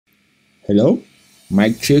Hello?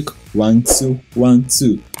 Mic check. 1 2 1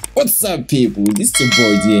 2. What's up, people? This is your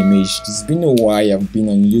boy DMH. It's been a while I've been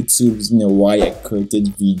on YouTube. It's been a while I created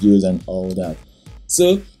videos and all that.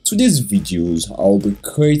 So today's videos I'll be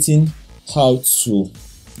creating how to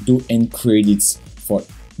do end credits for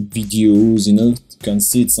videos. You can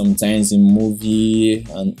see it sometimes in movie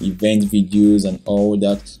and event videos and all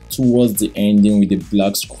that. Towards the ending with the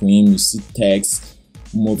black screen, you see text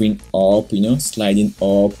moving up, sliding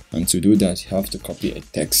up. And to do that, you have to copy a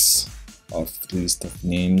text of the list of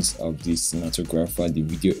names of the cinematographer, the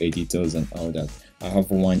video editors and all that. I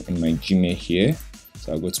have one in my Gmail here,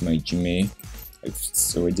 so I'll go to my Gmail. If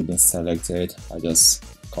it's already been selected, I just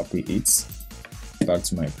copy it back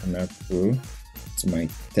to my Premiere Pro, to my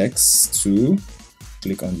text tool,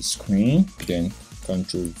 click on the screen, then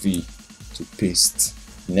Ctrl V to paste.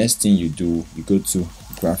 Next thing you do, you go to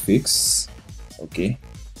graphics, okay,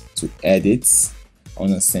 to edit. I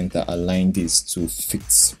want to center align this to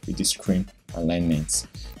fit with the screen alignment,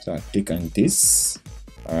 so I click on this.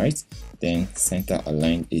 All right, then center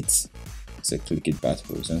align it, so click it back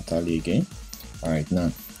horizontally again. All right,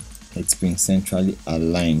 now it's been centrally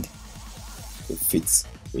aligned to fit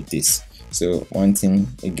with this. So one thing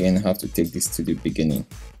again, I have to take this to the beginning,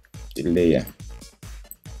 the layer,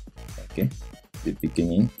 okay, the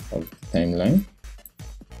beginning of the timeline.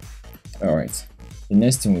 All right, the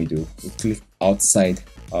next thing we do, we click outside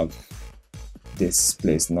of this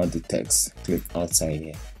place, not the text. Click outside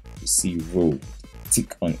here, you see row,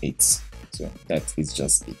 tick on it. So that is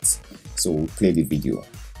just it. So we'll play the video.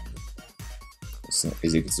 So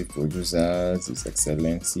executive producers, His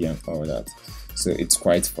Excellency and all that. So it's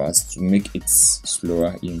quite fast. To make it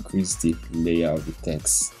slower, you increase the layer of the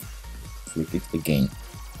text. Click it again,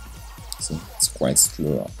 so it's quite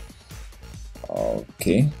slower.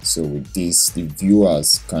 Okay, so with this, the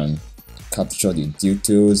viewers can capture the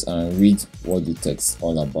details and read what the text is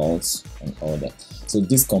all about and all that. So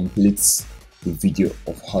this completes the video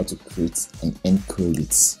of how to create an end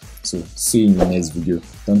credits. So see you in the next video.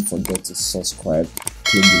 Don't forget to subscribe,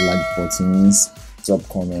 click the like buttons, drop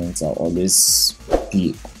comments. I'll always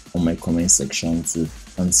be on my comment section to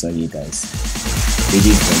answer you guys. It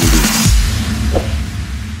is what it is.